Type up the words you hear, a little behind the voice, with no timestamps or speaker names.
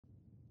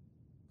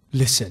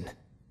Listen,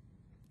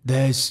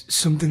 there's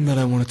something that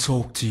I want to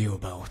talk to you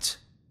about.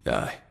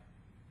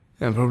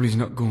 I'm probably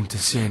not going to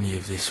say any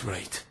of this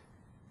right.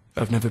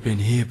 I've never been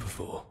here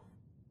before.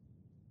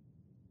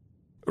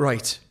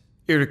 Right,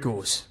 here it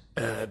goes.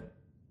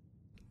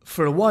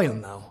 For a while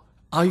now,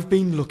 I've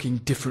been looking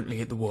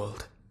differently at the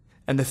world,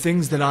 and the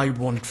things that I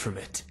want from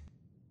it.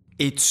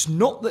 It's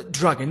not that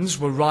dragons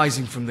were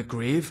rising from the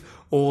grave,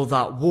 or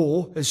that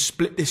war has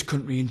split this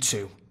country in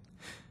two.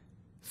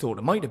 Thought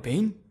it might have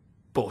been,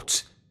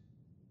 but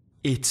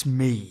it's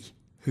me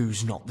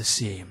who's not the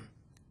same.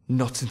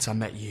 Not since I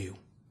met you.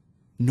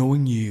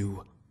 Knowing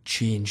you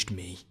changed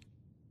me.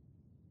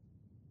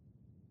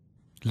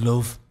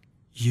 Love,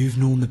 you've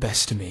known the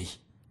best of me,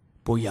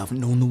 but you haven't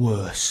known the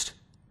worst.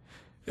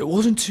 It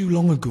wasn't too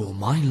long ago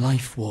my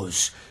life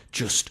was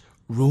just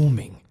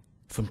roaming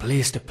from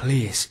place to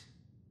place,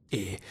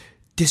 a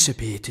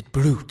dissipated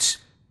brute,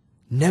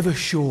 never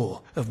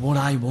sure of what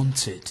I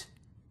wanted.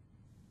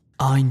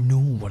 I know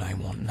what I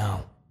want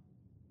now.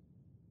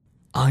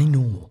 I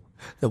know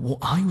that what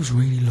I was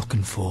really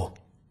looking for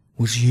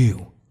was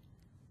you.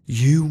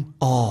 You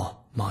are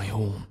my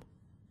home.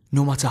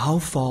 No matter how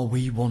far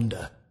we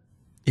wander,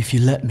 if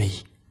you let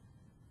me,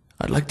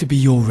 I'd like to be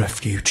your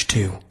refuge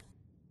too.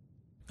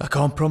 I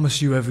can't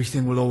promise you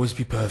everything will always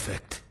be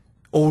perfect,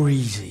 or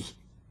easy.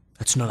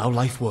 That's not how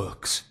life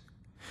works.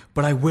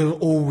 But I will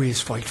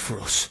always fight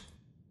for us.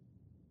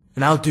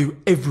 And I'll do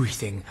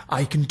everything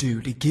I can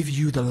do to give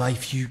you the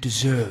life you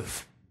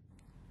deserve.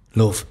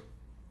 Love,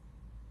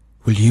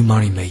 will you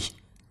marry me?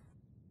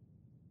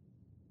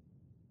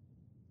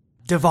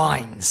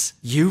 Divines,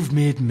 you've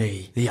made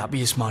me the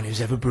happiest man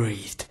who's ever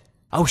breathed.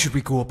 How should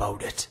we go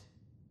about it?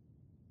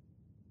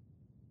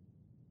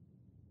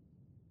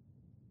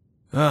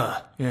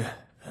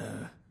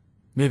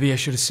 Maybe I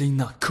should have seen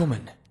that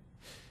coming.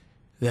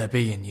 There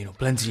being,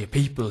 plenty of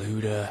people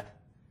who'd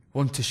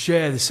want to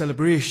share the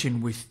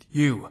celebration with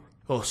you,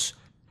 us.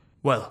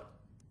 Well,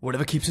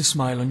 whatever keeps a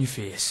smile on your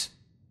face.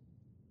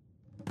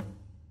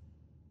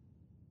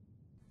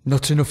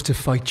 Not enough to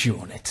fight you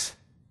on it.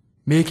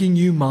 Making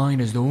you mine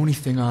is the only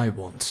thing I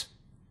want.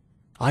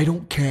 I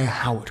don't care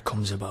how it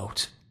comes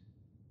about.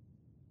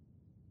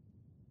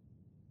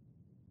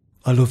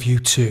 I love you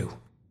too.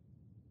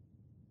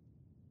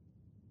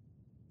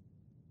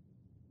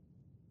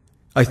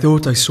 I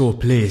thought I saw a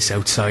place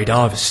outside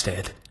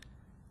Harvestead.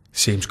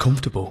 Seems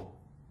comfortable,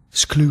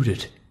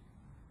 secluded.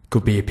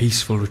 Could be a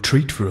peaceful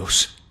retreat for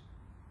us.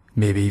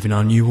 Maybe even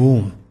our new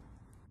home.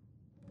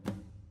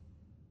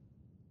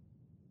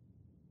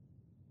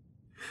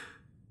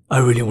 I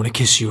really want to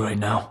kiss you right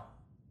now.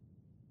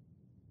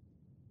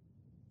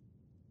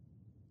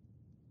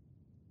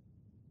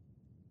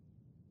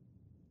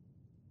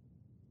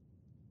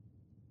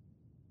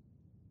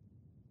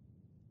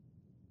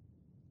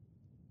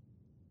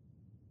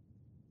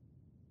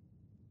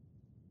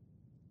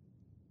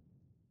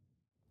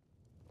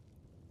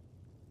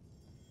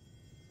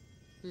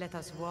 Let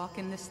us walk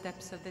in the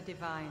steps of the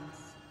divines.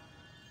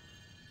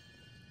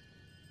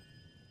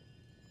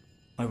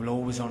 I will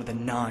always honor the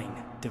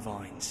 9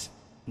 divines,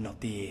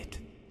 not the 8.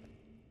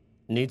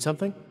 Need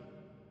something?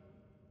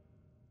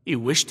 You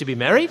wish to be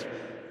married?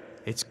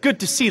 It's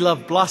good to see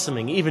love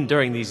blossoming even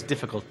during these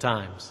difficult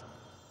times.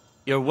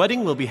 Your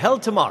wedding will be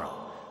held tomorrow,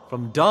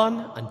 from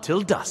dawn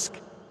until dusk.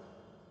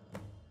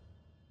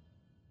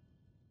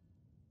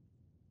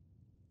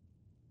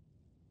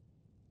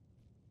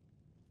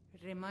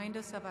 Remind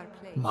us of our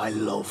place. My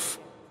love.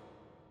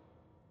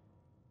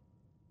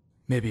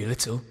 Maybe a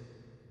little.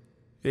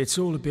 It's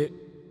all a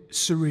bit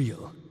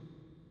surreal.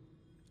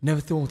 Never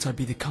thought I'd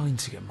be the kind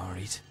to get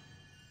married.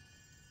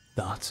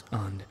 That,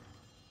 and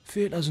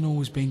fate hasn't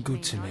always been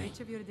good to me.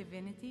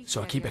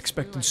 So I keep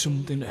expecting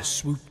something to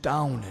swoop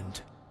down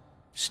and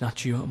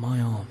snatch you out of my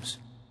arms.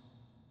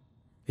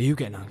 Are you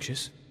getting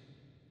anxious?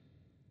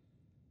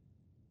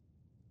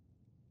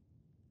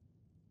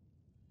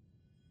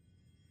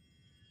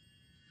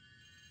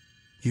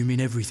 You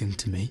mean everything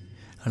to me,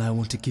 and I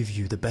want to give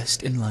you the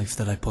best in life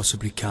that I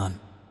possibly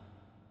can.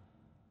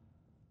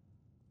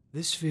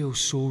 This feels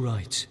so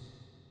right.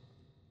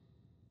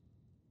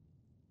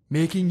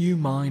 Making you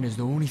mine is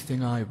the only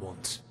thing I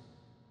want.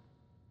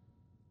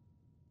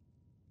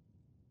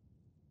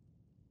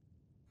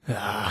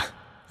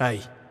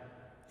 Hey,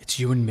 it's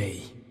you and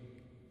me.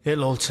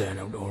 It'll all turn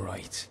out all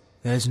right.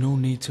 There's no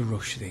need to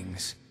rush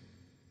things.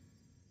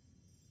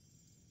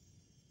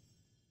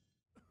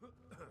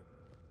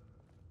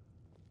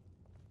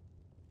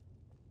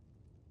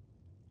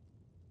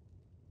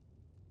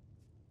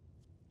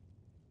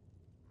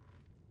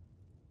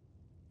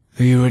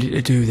 Are you ready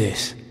to do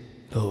this,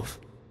 love?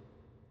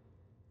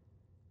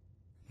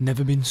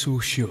 Never been so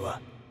sure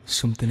of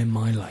something in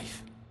my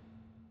life.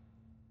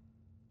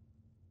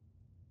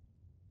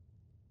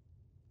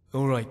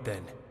 All right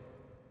then.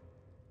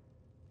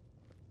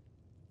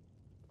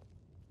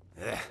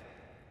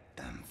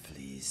 Damn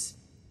fleas.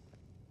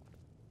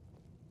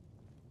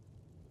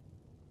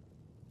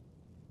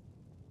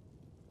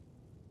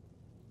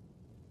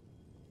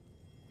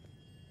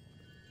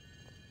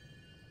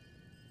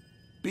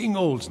 Being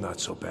old's not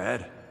so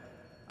bad.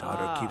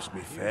 Daughter keeps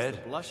me here's fed.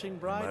 the blushing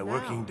bride My now.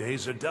 working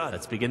days are done.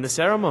 Let's begin the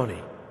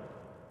ceremony.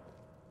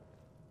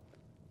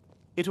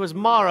 It was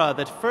Mara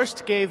that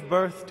first gave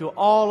birth to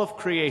all of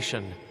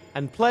creation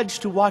and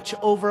pledged to watch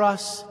over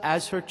us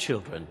as her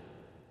children.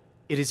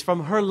 It is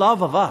from her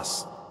love of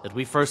us that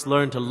we first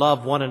learned to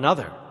love one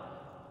another.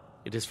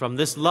 It is from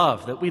this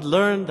love that we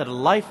learn that a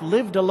life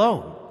lived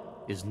alone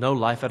is no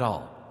life at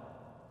all.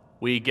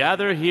 We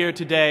gather here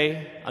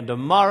today under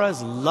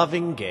Mara's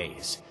loving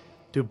gaze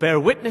to bear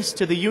witness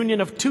to the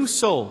union of two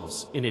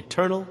souls in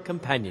eternal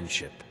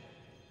companionship.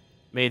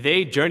 May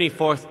they journey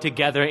forth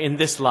together in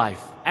this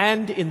life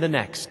and in the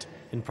next,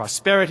 in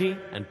prosperity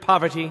and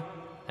poverty,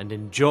 and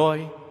in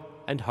joy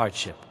and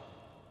hardship.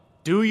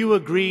 Do you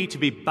agree to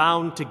be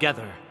bound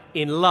together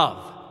in love,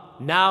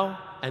 now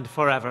and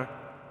forever?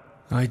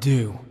 I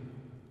do.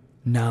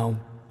 Now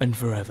and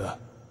forever.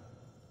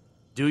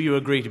 Do you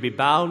agree to be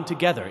bound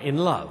together in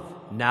love,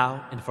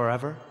 now and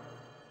forever?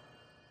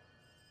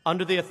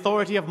 Under the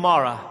authority of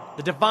Mara,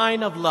 the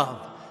divine of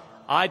love,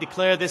 I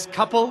declare this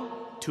couple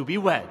to be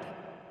wed.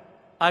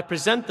 I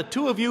present the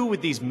two of you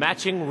with these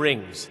matching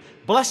rings,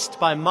 blessed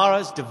by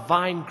Mara's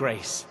divine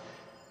grace.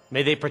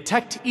 May they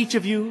protect each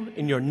of you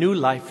in your new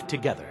life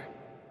together.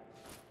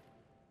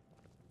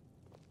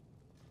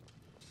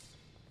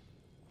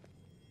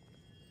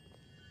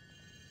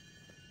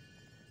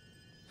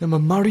 I'm a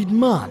married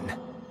man.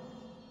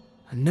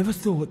 I never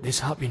thought this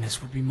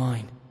happiness would be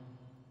mine.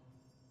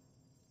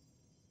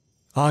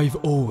 I've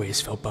always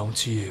felt bound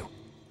to you,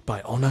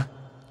 by honor,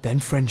 then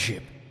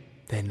friendship,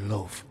 then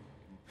love.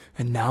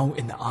 And now,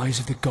 in the eyes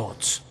of the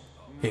gods,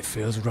 it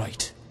feels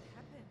right.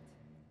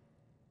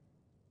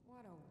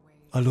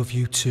 I love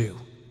you too.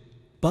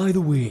 By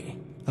the way,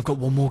 I've got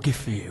one more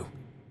gift for you.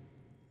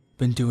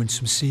 Been doing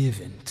some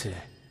saving to,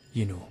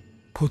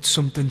 put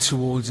something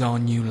towards our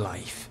new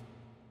life.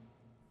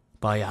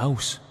 Buy a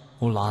house,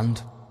 or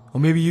land, or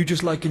maybe you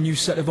just like a new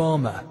set of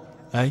armor,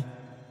 eh?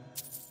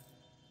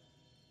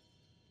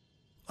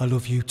 I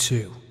love you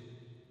too.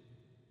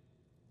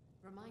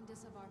 Remind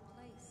us of our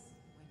place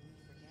when we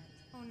forget.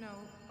 Oh no,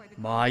 by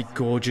the My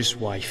gorgeous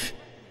wife.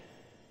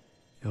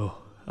 Oh,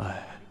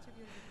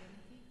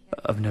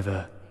 I've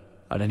never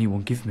had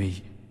anyone give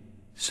me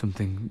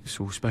something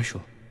so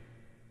special.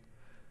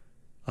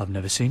 I've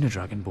never seen a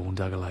Dragonborn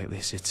dagger like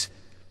this.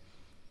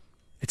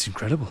 It's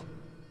incredible.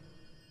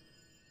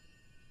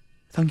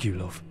 Thank you,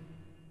 love.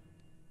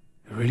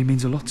 It really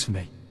means a lot to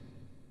me.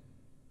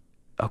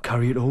 I'll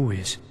carry it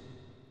always.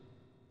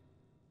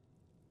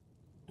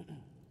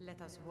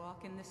 Let us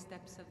walk in the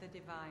steps of the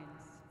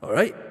divines. All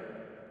right.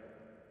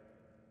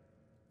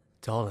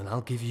 Darling,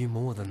 I'll give you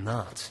more than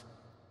that.